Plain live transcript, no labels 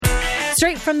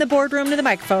Straight from the boardroom to the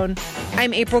microphone,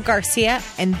 I'm April Garcia,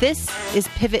 and this is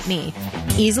Pivot Me,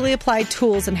 easily applied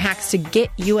tools and hacks to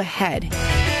get you ahead.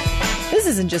 This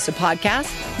isn't just a podcast.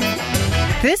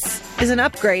 This is an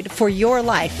upgrade for your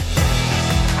life.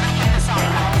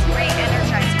 Great,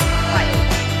 energizing life.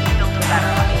 Build a better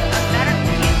life. A better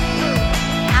you.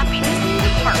 Happiness in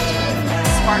the heart. A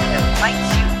spark that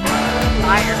lights you on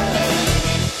fire.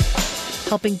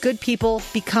 Helping good people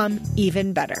become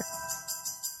even better.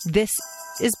 This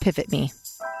is Pivot Me.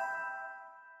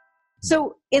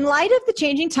 So in light of the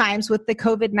changing times with the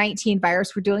COVID-19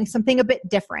 virus, we're doing something a bit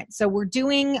different. So we're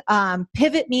doing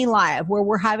Pivot Me Live, where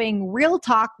we're having real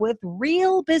talk with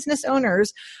real business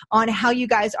owners on how you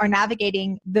guys are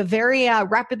navigating the very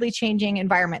rapidly changing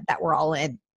environment that we're all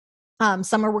in.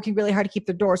 Some are working really hard to keep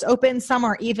their doors open. Some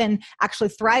are even actually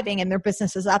thriving and their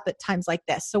businesses up at times like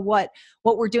this. So what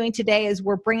we're doing today is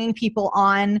we're bringing people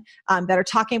on that are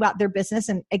talking about their business.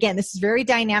 And again, this is very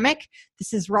dynamic.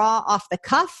 This is raw, off the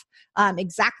cuff,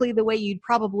 exactly the way you'd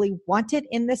probably want it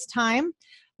in this time.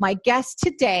 My guest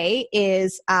today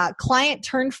is client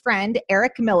turned friend,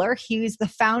 Eric Miller. He's the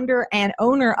founder and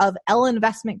owner of L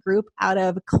Investment Group out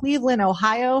of Cleveland,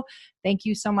 Ohio. Thank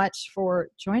you so much for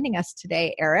joining us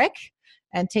today, Eric,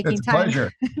 and taking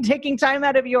time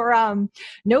out of your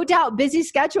no doubt busy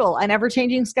schedule and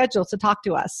ever-changing schedule to talk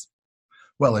to us.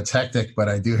 Well, it's hectic, but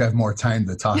I do have more time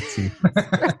to talk to you.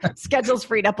 Schedule's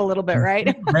freed up a little bit,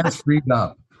 right? That's freed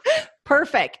up.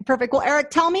 Perfect. Well, Eric,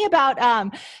 tell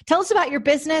us about your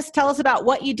business. Tell us about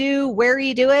what you do, where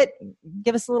you do it.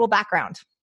 Give us a little background.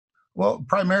 Well,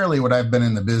 primarily what I've been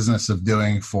in the business of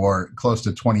doing for close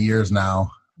to 20 years now,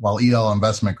 while EL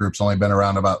Investment Group's only been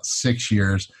around about 6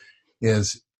 years,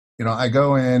 is, I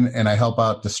go in and I help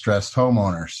out distressed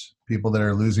homeowners, people that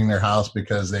are losing their house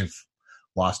because they've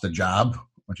lost a job,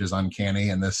 which is uncanny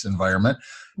in this environment.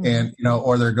 And,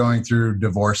 or they're going through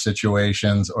divorce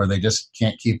situations, or they just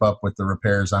can't keep up with the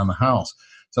repairs on the house.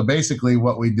 So basically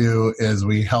what we do is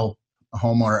we help a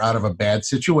homeowner out of a bad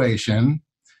situation.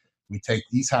 We take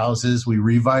these houses, we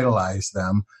revitalize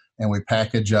them, and we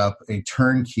package up a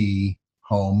turnkey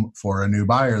home for a new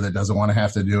buyer that doesn't want to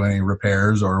have to do any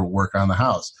repairs or work on the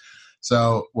house.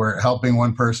 So we're helping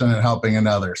one person and helping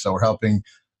another. So we're helping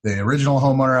the original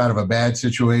homeowner out of a bad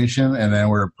situation, and then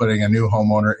we're putting a new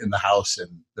homeowner in the house,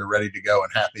 and they're ready to go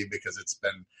and happy because it's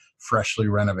been freshly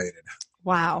renovated.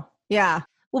 Wow. Yeah.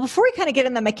 Well, before we kind of get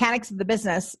in the mechanics of the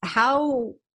business,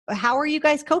 how are you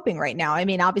guys coping right now? I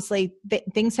mean, obviously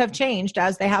things have changed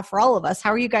as they have for all of us. How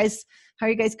are you guys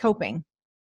coping?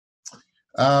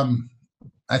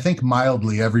 I think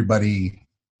mildly everybody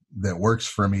that works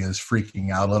for me is freaking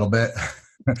out a little bit.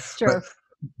 Sure.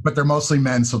 But they're mostly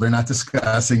men, so they're not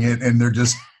discussing it, and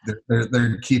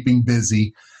they're keeping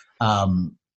busy.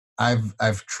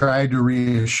 I've tried to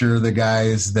reassure the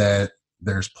guys that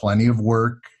there's plenty of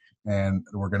work, and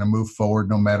we're going to move forward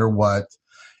no matter what.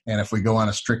 And if we go on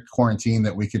a strict quarantine,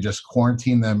 that we could just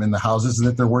quarantine them in the houses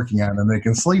that they're working on, and they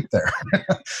can sleep there.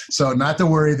 So not to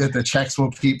worry that the checks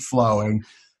will keep flowing.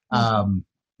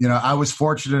 I was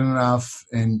fortunate enough,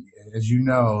 and as you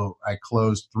know, I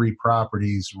closed 3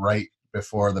 properties right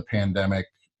before the pandemic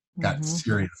got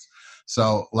serious.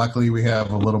 So luckily we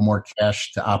have a little more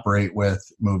cash to operate with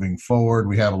moving forward.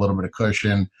 We have a little bit of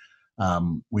cushion.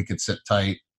 We could sit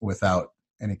tight without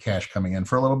any cash coming in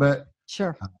for a little bit.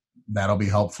 Sure. That'll be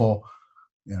helpful,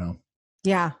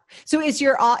 Yeah. So is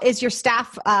your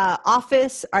staff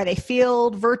office, are they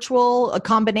field, virtual, a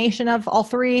combination of all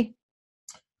 3?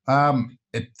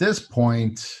 At this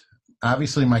point,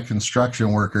 obviously my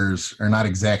construction workers are not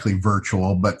exactly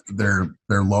virtual, but they're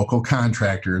local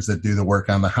contractors that do the work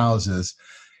on the houses.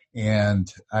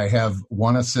 And I have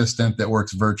one assistant that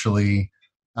works virtually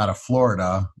out of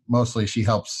Florida. Mostly she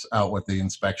helps out with the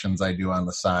inspections I do on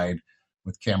the side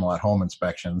with Camelot Home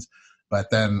Inspections.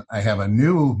 But then I have a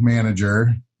new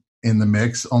manager in the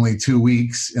mix, only 2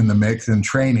 weeks in the mix and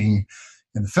training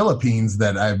in the Philippines,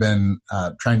 that I've been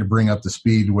trying to bring up to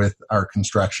speed with our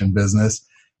construction business.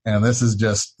 And this has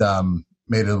just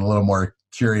made it a little more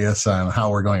curious on how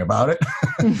we're going about it.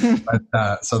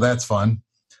 So that's fun.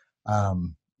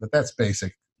 But that's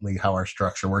basically how our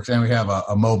structure works. And we have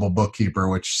a mobile bookkeeper,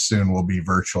 which soon will be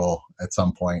virtual at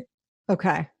some point.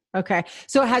 Okay.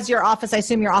 So has your office, I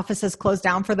assume your office has closed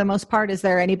down for the most part. Is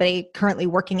there anybody currently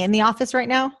working in the office right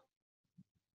now?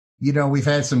 We've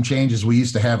had some changes. We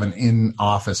used to have an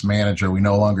in-office manager. We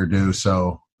no longer do.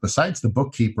 So besides the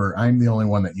bookkeeper, I'm the only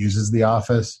one that uses the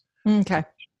office. Okay.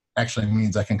 Actually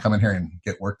means I can come in here and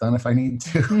get work done if I need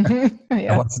to.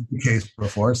 Yeah. That wasn't the case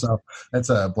before. So that's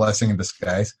a blessing in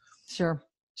disguise. Sure.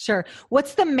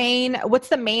 What's the main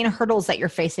hurdles that you're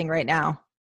facing right now?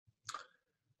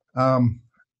 Um,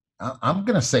 I'm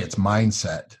going to say it's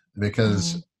mindset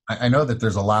because Mm. I know that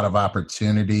there's a lot of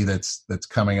opportunity that's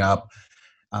coming up.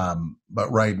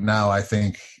 But right now, I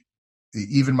think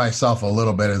even myself a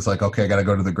little bit is like, okay, I got to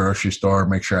go to the grocery store,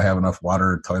 make sure I have enough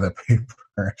water, toilet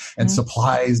paper, and Mm.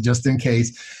 supplies just in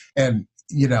case. And,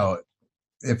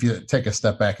 if you take a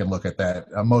step back and look at that,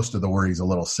 most of the worry is a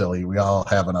little silly. We all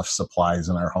have enough supplies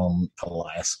in our home to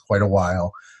last quite a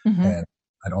while. Mhm. And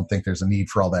I don't think there's a need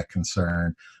for all that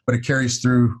concern. But it carries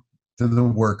through to the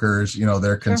workers. They're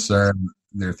Sure. concerned.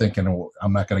 They're thinking, well,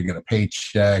 I'm not going to get a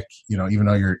paycheck. Even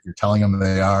though you're telling them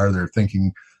they are, they're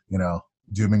thinking,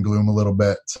 doom and gloom a little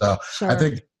bit. So I Sure.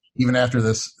 think even after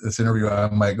this interview, I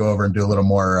might go over and do a little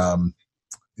more,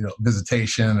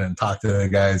 visitation and talk to the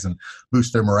guys and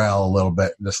boost their morale a little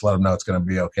bit. And just let them know it's going to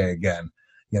be okay again.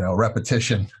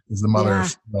 Repetition is the mother of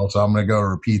skill. So I'm going to go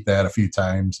repeat that a few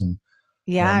times and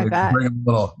Yeah, I maybe bet.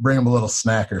 bring them a little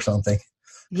snack or something.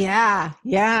 Yeah,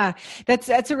 yeah.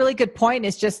 That's a really good point.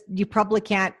 It's just you probably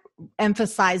can't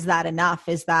emphasize that enough.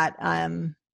 Is that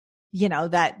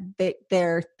that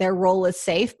their role is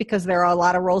safe, because there are a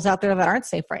lot of roles out there that aren't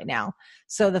safe right now.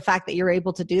 So the fact that you're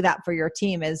able to do that for your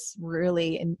team is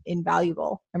really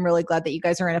invaluable. I'm really glad that you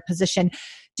guys are in a position.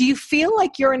 Do you feel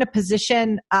like you're in a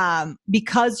position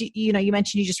because you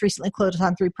mentioned you just recently closed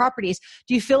on 3 properties?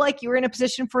 Do you feel like you're in a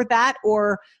position for that,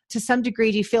 or to some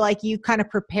degree, do you feel like you kind of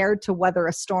prepared to weather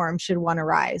a storm should one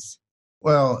arise?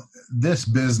 Well, this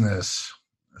business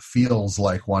feels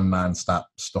like one nonstop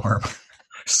storm.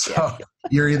 So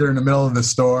you're either in the middle of the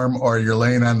storm or you're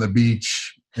laying on the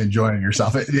beach enjoying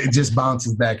yourself. It just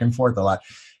bounces back and forth a lot.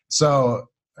 So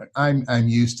I'm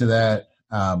used to that.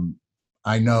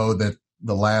 I know that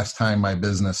the last time my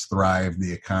business thrived,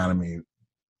 the economy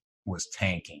was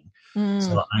tanking. Mm.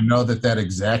 So I know that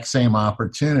exact same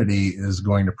opportunity is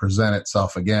going to present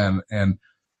itself again. And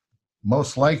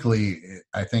most likely,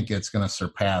 I think it's going to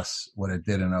surpass what it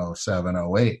did in 07,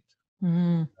 08.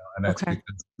 Mm. And that's Okay.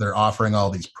 because they're offering all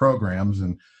these programs.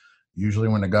 And usually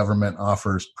when the government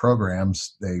offers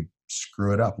programs, they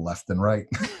screw it up left and right.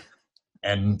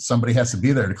 And somebody has to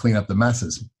be there to clean up the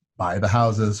messes, buy the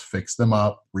houses, fix them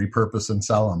up, repurpose and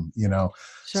sell them,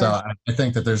 Sure. So I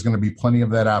think that there's going to be plenty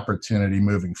of that opportunity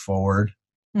moving forward.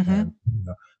 Mm-hmm. And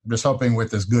I'm just hoping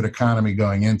with this good economy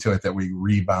going into it that we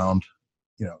rebound,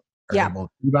 are able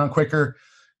to rebound quicker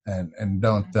and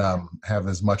don't have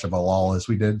as much of a lull as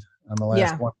we did on the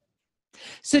last one.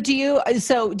 So do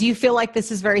you feel like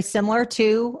this is very similar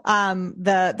to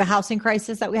the housing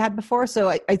crisis that we had before?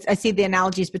 So I see the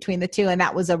analogies between the two, and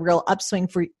that was a real upswing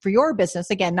for your business.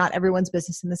 Again, not everyone's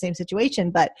business in the same situation,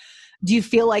 but do you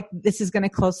feel like this is going to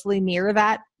closely mirror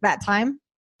that time?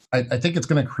 I think it's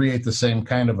going to create the same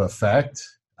kind of effect.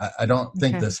 I don't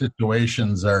think the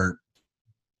situations are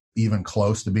even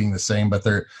close to being the same, but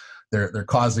they're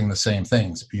causing the same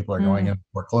things. People are going into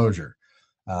foreclosure.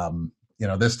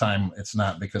 This time it's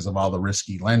not because of all the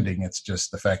risky lending. It's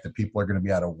just the fact that people are going to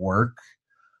be out of work.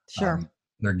 Sure.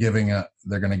 They're going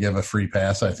to give a free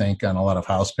pass, I think, on a lot of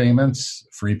house payments.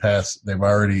 Free pass. They've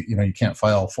already, you can't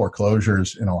file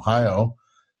foreclosures in Ohio.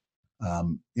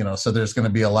 So there's going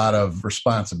to be a lot of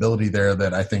responsibility there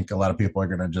that I think a lot of people are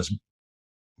going to just,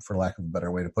 for lack of a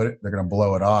better way to put it, they're going to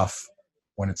blow it off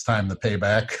when it's time to pay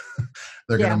back.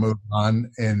 They're going to move on,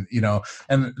 and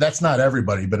and that's not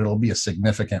everybody, but it'll be a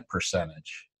significant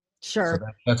percentage. Sure. So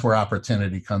that's where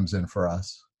opportunity comes in for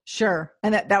us. Sure.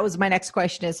 And that was my next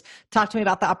question, is talk to me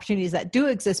about the opportunities that do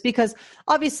exist, because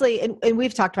obviously, and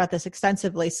we've talked about this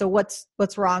extensively. So what's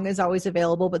wrong is always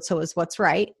available, but so is what's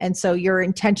right. And so you're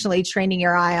intentionally training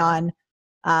your eye on,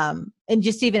 and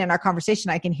just even in our conversation,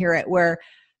 I can hear it where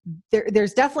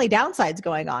there's definitely downsides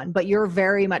going on, but you're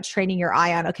very much training your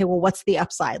eye on, okay, well, what's the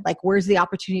upside? Like, where's the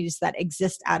opportunities that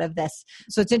exist out of this?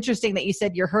 So it's interesting that you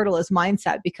said your hurdle is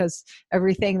mindset, because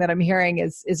everything that I'm hearing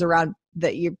is around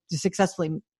that you're successfully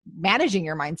managing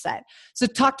your mindset. So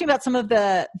talk to me about some of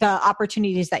the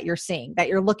opportunities that you're seeing, that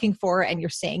you're looking for and you're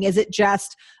seeing. Is it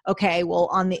just, okay, well,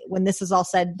 when this is all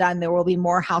said and done, there will be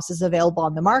more houses available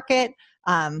on the market?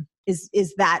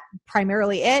 Is that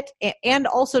primarily it? And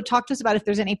also talk to us about if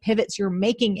there's any pivots you're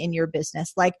making in your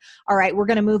business. Like, all right, we're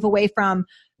going to move away from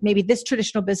maybe this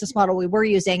traditional business model we were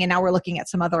using, and now we're looking at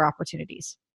some other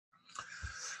opportunities.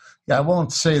 Yeah, I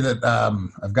won't say that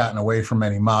I've gotten away from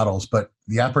any models, but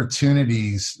the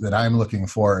opportunities that I'm looking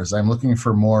for is I'm looking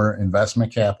for more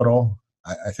investment capital.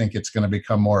 I think it's going to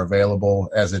become more available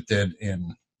as it did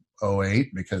in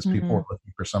 08, because people were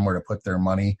looking for somewhere to put their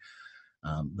money.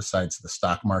 Besides the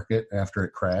stock market after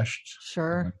it crashed.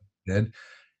 Sure. Did.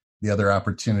 The other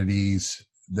opportunities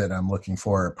that I'm looking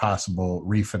for are possible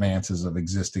refinances of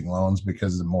existing loans,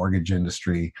 because the mortgage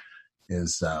industry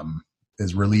is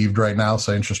relieved right now.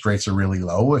 So interest rates are really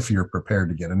low if you're prepared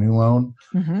to get a new loan.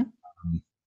 Mm-hmm.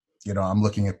 I'm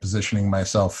looking at positioning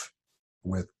myself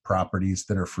with properties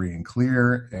that are free and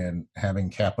clear and having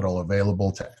capital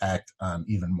available to act on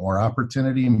even more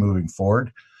opportunity moving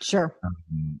forward. Sure.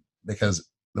 Because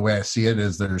the way I see it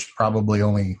is there's probably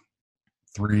only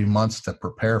 3 months to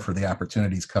prepare for the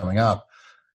opportunities coming up.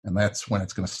 And that's when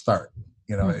it's going to start.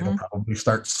 It'll probably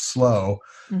start slow.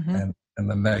 And in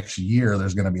the next year,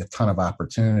 there's going to be a ton of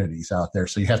opportunities out there.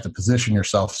 So you have to position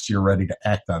yourself so you're ready to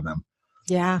act on them.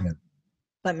 Yeah.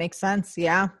 That makes sense.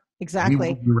 Yeah,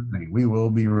 exactly. We will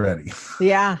be ready.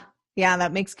 Yeah. Yeah,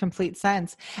 that makes complete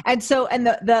sense. And so,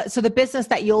 the business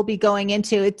that you'll be going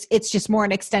into, it's just more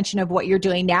an extension of what you're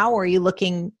doing now, or are you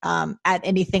looking at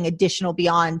anything additional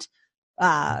beyond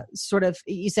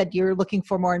you said you're looking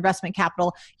for more investment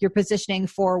capital, you're positioning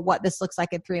for what this looks like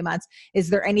in 3 months. Is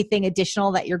there anything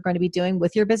additional that you're going to be doing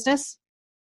with your business?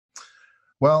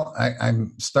 Well,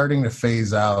 I'm starting to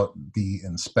phase out the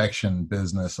inspection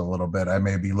business a little bit. I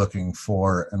may be looking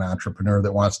for an entrepreneur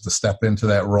that wants to step into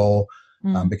that role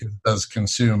because it does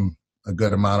consume a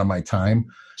good amount of my time.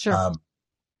 Sure.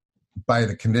 By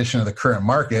the condition of the current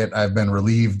market, I've been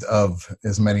relieved of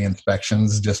as many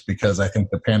inspections just because I think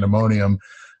the pandemonium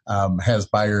has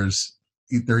buyers,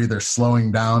 they're either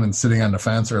slowing down and sitting on the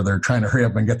fence, or they're trying to hurry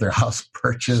up and get their house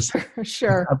purchased.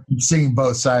 Sure. I'm seeing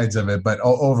both sides of it, but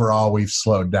overall we've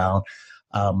slowed down.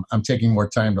 I'm taking more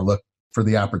time to look for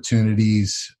the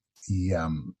opportunities,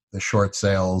 the short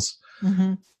sales.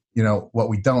 Mm-hmm. What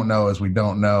we don't know is we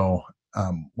don't know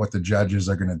what the judges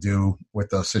are going to do with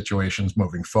those situations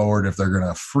moving forward. If they're going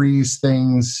to freeze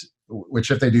things,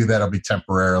 which if they do, that'll be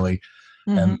temporarily.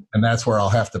 And that's where I'll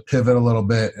have to pivot a little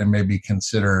bit and maybe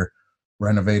consider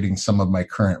renovating some of my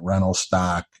current rental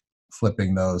stock,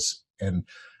 flipping those, and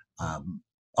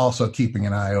also keeping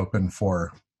an eye open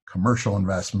for commercial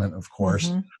investment, of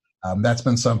course. That's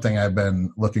been something I've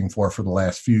been looking for the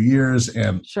last few years,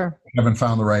 and haven't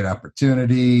found the right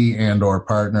opportunity and or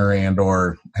partner and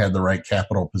or had the right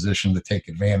capital position to take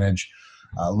advantage,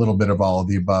 a little bit of all of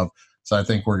the above. So I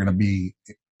think we're going to be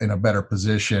in a better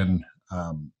position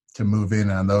to move in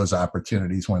on those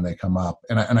opportunities when they come up.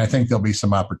 And I think there'll be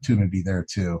some opportunity there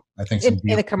too. I think some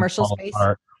in the commercial space.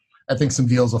 I think some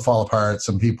deals will fall apart.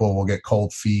 Some people will get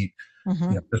cold feet.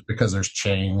 Just because there's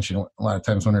change. A lot of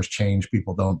times when there's change,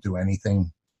 people don't do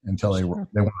anything until they want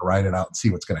to ride it out and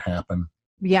see what's going to happen.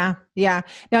 Yeah. Yeah.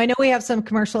 Now I know we have some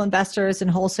commercial investors and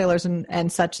wholesalers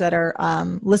and such that are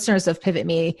listeners of Pivot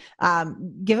Me.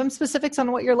 Give them specifics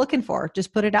on what you're looking for.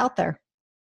 Just put it out there.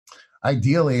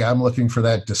 Ideally, I'm looking for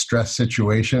that distressed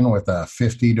situation with a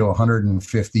 50 to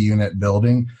 150 unit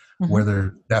building where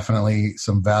there's definitely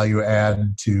some value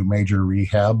add to major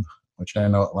rehab, which I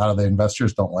know a lot of the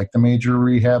investors don't like the major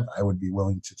rehab. I would be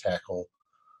willing to tackle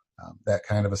that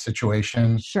kind of a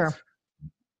situation. Sure.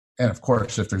 And of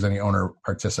course, if there's any owner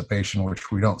participation,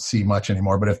 which we don't see much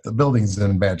anymore, but if the building's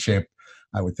in bad shape,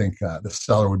 I would think the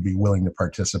seller would be willing to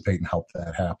participate and help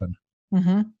that happen.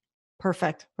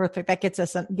 Perfect. That gives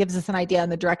us an idea on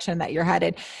the direction that you're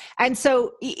headed. And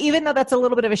so even though that's a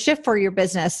little bit of a shift for your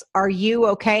business, are you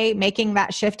okay making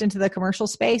that shift into the commercial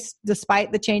space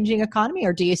despite the changing economy?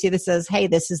 Or do you see this as, hey,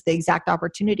 this is the exact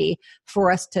opportunity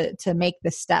for us to make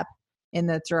this step in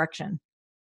the direction?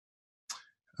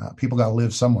 People got to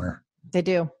live somewhere. They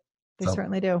do. They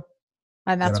certainly do.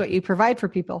 And that's what you provide for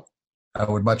people. I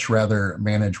would much rather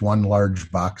manage one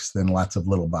large box than lots of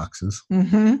little boxes.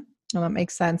 Well, that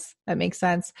makes sense.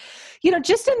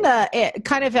 Just in the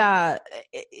kind of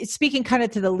speaking kind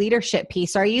of to the leadership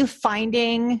piece, are you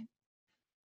finding,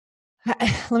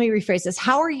 let me rephrase this.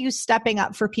 How are you stepping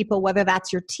up for people, whether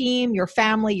that's your team, your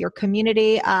family, your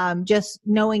community? Just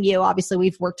knowing you, obviously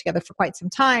we've worked together for quite some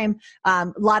time.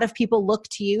 A lot of people look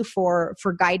to you for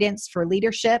guidance, for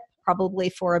leadership, probably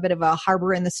for a bit of a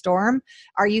harbor in the storm.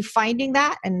 Are you finding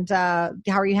that? And how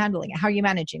are you handling it? How are you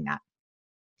managing that?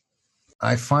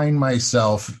 I find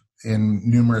myself in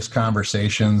numerous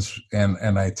conversations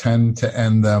and I tend to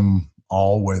end them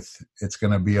all with, it's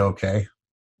going to be okay.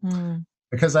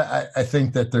 Because I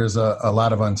think that there's a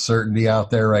lot of uncertainty out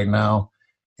there right now,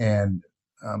 and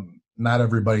not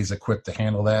everybody's equipped to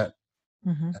handle that.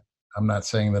 I'm not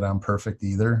saying that I'm perfect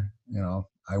either.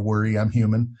 I worry, I'm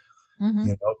human,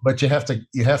 but you have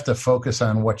to focus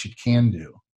on what you can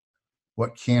do.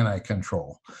 What can I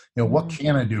control? What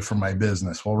can I do for my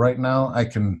business? Well, right now I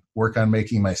can work on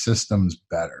making my systems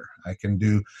better. I can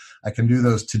do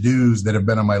those to-dos that have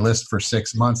been on my list for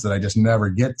 6 months that I just never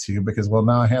get to because, well,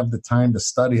 now I have the time to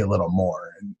study a little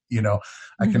more. And,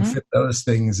 I can fit those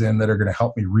things in that are going to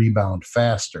help me rebound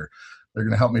faster. They're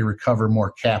going to help me recover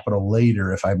more capital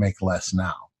later if I make less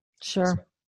now. Sure.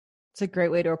 It's a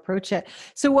great way to approach it.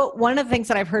 So one of the things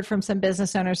that I've heard from some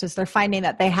business owners is they're finding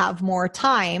that they have more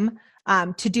time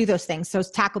to do those things. So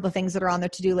tackle the things that are on their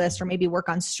to-do list or maybe work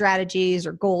on strategies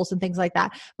or goals and things like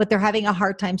that, but they're having a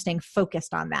hard time staying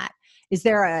focused on that. Is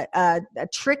there a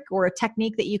trick or a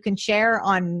technique that you can share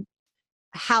on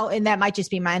how, and that might just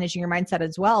be managing your mindset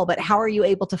as well, but how are you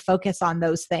able to focus on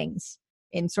those things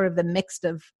in sort of the mix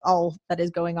of all that is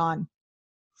going on?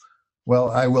 Well,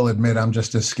 I will admit I'm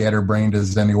just as scatterbrained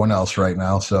as anyone else right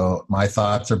now. So my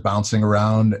thoughts are bouncing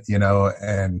around,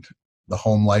 and the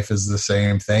home life is the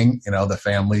same thing. The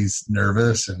family's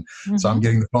nervous. And so I'm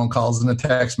getting the phone calls and the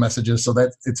text messages so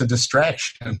that it's a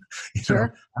distraction.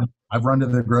 Sure. I've run to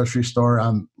the grocery store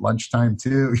on lunchtime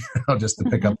too, just to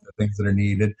pick up the things that are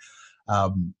needed.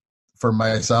 For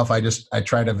myself, I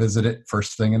try to visit it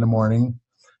first thing in the morning.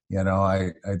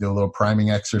 I do a little priming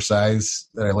exercise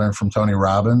that I learned from Tony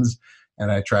Robbins,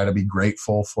 and I try to be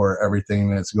grateful for everything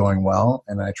that's going well,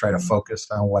 and I try to focus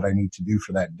on what I need to do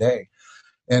for that day.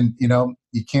 And,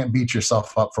 you can't beat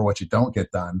yourself up for what you don't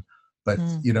get done, but,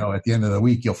 at the end of the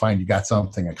week, you'll find you got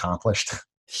something accomplished.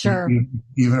 Sure.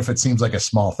 Even if it seems like a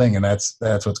small thing, and that's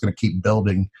what's going to keep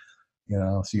building,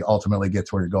 so you ultimately get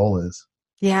to where your goal is.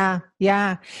 Yeah.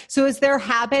 Yeah. So is there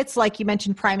habits, like you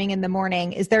mentioned priming in the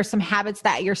morning, is there some habits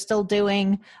that you're still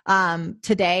doing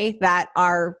today that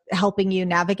are helping you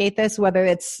navigate this? Whether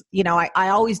it's, I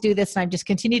always do this and I've just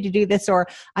continued to do this, or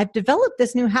I've developed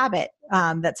this new habit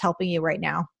that's helping you right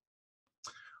now?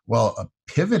 Well, a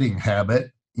pivoting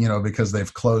habit, because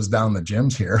they've closed down the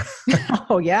gyms here.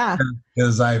 Oh, yeah.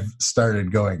 Is I've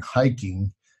started going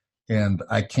hiking, and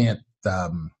I can't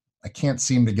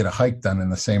seem to get a hike done in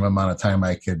the same amount of time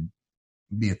I could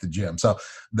be at the gym. So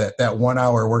that 1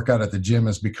 hour workout at the gym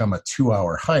has become a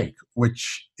 2-hour hike,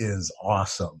 which is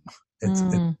awesome. It's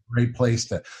a great place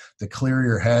to clear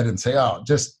your head and say, oh,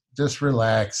 just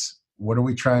relax. What are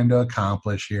we trying to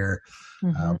accomplish here?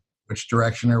 Which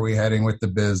direction are we heading with the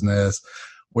business?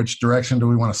 Which direction do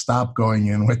we want to stop going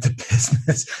in with the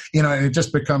business? And it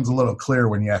just becomes a little clearer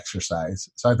when you exercise.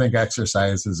 So I think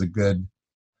exercise is a good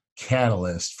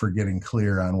catalyst for getting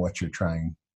clear on what you're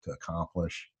trying to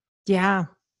accomplish. Yeah.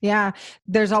 Yeah.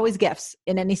 There's always gifts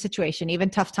in any situation, even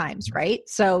tough times, right?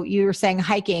 So you were saying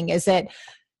hiking, is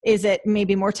it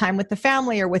maybe more time with the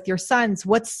family or with your sons?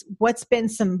 What's been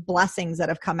some blessings that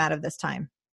have come out of this time?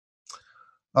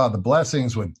 The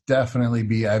blessings would definitely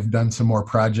be, I've done some more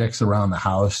projects around the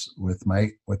house with my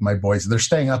boys. They're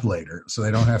staying up later, so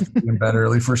they don't have to be in bed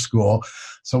early for school.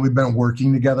 So we've been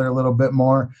working together a little bit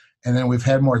more. And then we've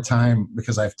had more time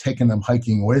because I've taken them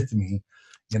hiking with me,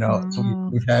 so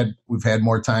we've had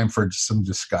more time for some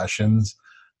discussions,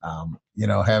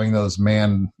 having those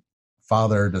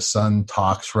father to son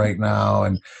talks right now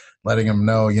and letting them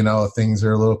know, things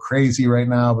are a little crazy right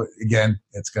now, but again,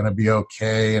 it's going to be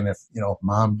okay. And if,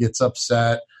 mom gets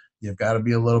upset, you've got to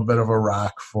be a little bit of a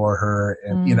rock for her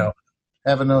and,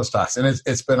 having those talks. And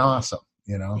it's been awesome,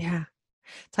 Yeah.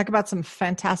 Talk about some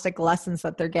fantastic lessons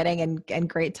that they're getting and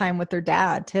great time with their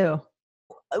dad too.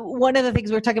 One of the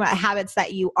things we're talking about, habits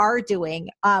that you are doing.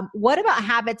 What about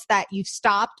habits that you've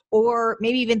stopped, or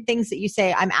maybe even things that you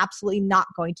say, I'm absolutely not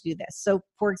going to do this? So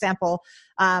for example,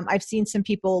 I've seen some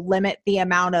people limit the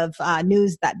amount of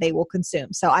news that they will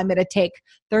consume. So I'm going to take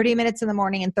 30 minutes in the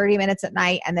morning and 30 minutes at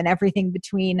night, and then everything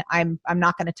between, I'm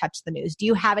not going to touch the news. Do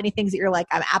you have any things that you're like,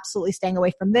 I'm absolutely staying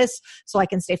away from this so I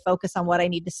can stay focused on what I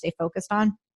need to stay focused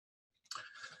on?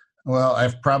 Well,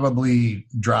 I've probably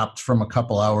dropped from a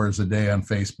couple hours a day on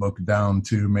Facebook down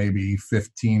to maybe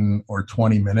 15 or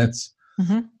 20 minutes.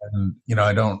 And,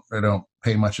 I don't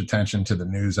pay much attention to the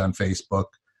news on Facebook.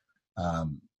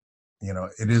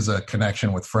 It is a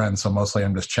connection with friends. So mostly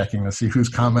I'm just checking to see who's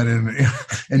commented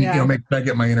and make sure I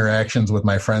get my interactions with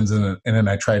my friends and then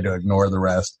I try to ignore the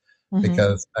rest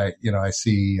because I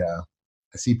see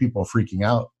people freaking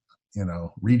out,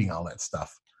 reading all that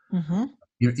stuff.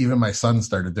 Even my son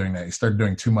started doing that. He started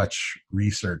doing too much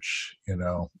research,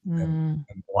 and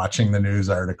watching the news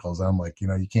articles. I'm like,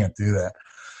 you can't do that.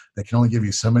 They can only give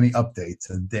you so many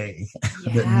updates a day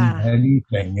that mean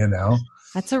anything,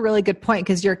 That's a really good point,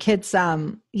 because your kids,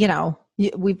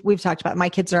 we've talked about, my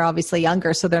kids are obviously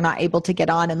younger, so they're not able to get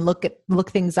on and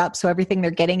look things up. So everything they're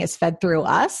getting is fed through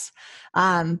us.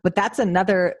 But it's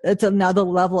another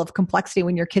level of complexity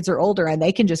when your kids are older and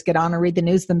they can just get on and read the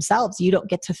news themselves. You don't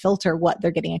get to filter what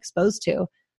they're getting exposed to.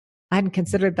 I hadn't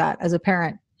considered that as a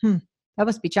parent. That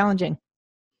must be challenging.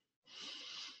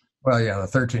 Well, yeah, the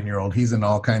 13-year-old, he's in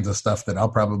all kinds of stuff that I'll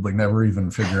probably never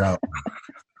even figure out.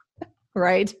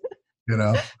 Right. You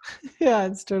know? Yeah,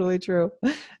 it's totally true.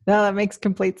 No, that makes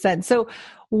complete sense. So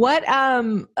what,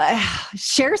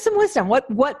 share some wisdom.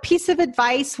 What piece of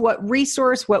advice, what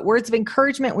resource, what words of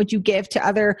encouragement would you give to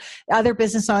other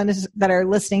business owners that are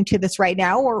listening to this right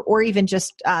now, or even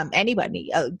just anybody,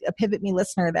 a Pivot Me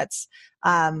listener that's,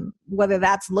 whether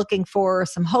that's looking for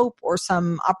some hope or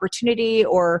some opportunity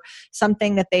or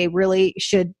something that they really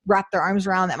should wrap their arms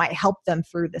around that might help them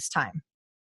through this time?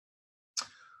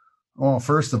 Well,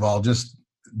 first of all, just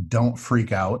don't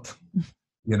freak out.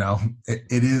 You know, it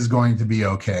is going to be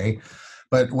okay.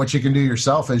 But what you can do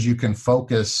yourself is you can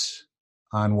focus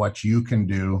on what you can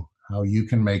do, how you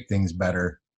can make things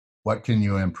better. What can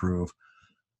you improve?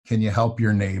 Can you help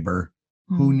your neighbor?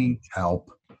 Who needs help?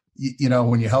 You know,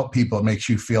 when you help people, it makes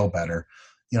you feel better.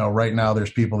 You know, right now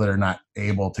there's people that are not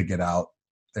able to get out.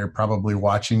 They're probably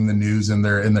watching the news in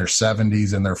their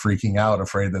 70s and they're freaking out,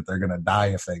 afraid that they're going to die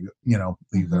if they, you know,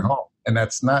 leave their home. And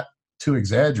that's not too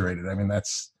exaggerated. I mean,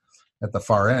 that's at the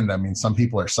far end. I mean, some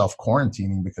people are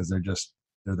self-quarantining because they're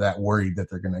that worried that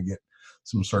they're going to get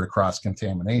some sort of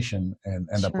cross-contamination and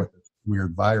end up with this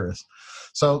weird virus.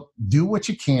 So do what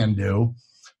you can do.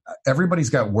 Everybody's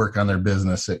got work on their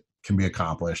business that can be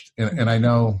accomplished. And I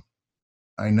know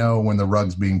when the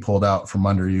rug's being pulled out from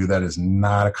under you, that is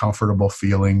not a comfortable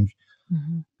feeling.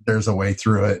 There's a way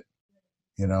through it.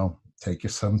 You know, take you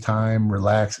some time,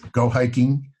 relax, go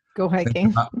hiking.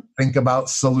 Think about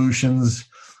solutions.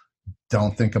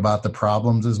 Don't think about the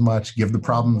problems as much. Give the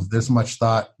problems this much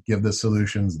thought. Give the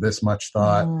solutions this much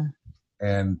thought.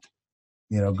 And,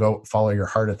 you know, go follow your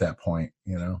heart at that point,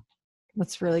 you know.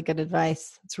 That's really good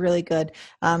advice. It's really good.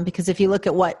 Because if you look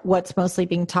at what's mostly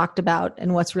being talked about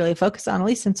and what's really focused on, at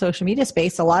least in social media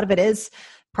space, a lot of it is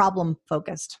problem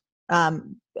focused,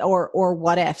 or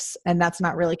what ifs. And that's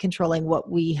not really controlling what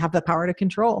we have the power to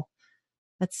control.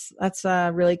 That's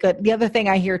really good. The other thing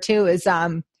I hear too is,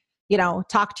 you know,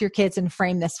 talk to your kids and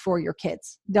frame this for your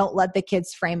kids. Don't let the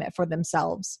kids frame it for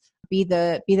themselves. Be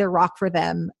the rock for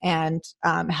them and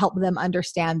help them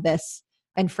understand this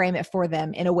and frame it for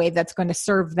them in a way that's going to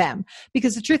serve them.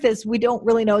 Because the truth is, we don't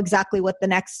really know exactly what the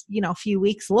next, you know, few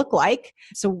weeks look like.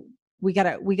 So we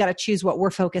gotta choose what we're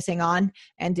focusing on,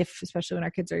 and especially when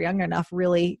our kids are young enough,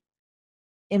 really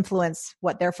influence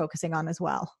what they're focusing on as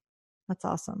well. That's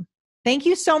awesome. Thank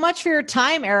you so much for your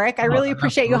time, Eric. I really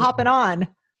appreciate you hopping on.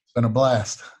 It's been a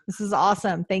blast. This is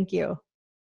awesome. Thank you.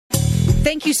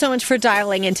 Thank you so much for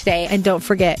dialing in today. And don't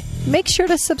forget, make sure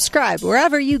to subscribe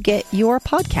wherever you get your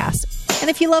podcast. And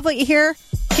if you love what you hear,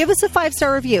 give us a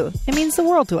 5-star review. It means the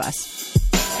world to us.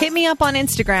 Hit me up on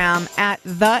Instagram at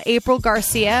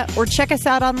 @TheAprilGarcia or check us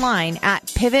out online at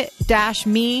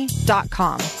pivot-me.com.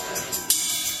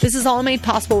 This is all made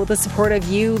possible with the support of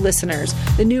you listeners,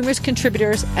 the numerous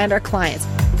contributors, and our clients.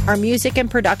 Our music and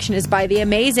production is by the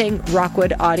amazing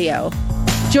Rockwood Audio.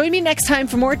 Join me next time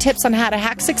for more tips on how to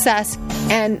hack success.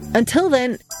 And until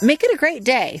then, make it a great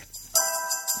day.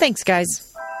 Thanks, guys.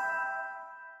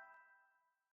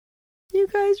 You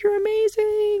guys are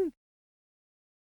amazing.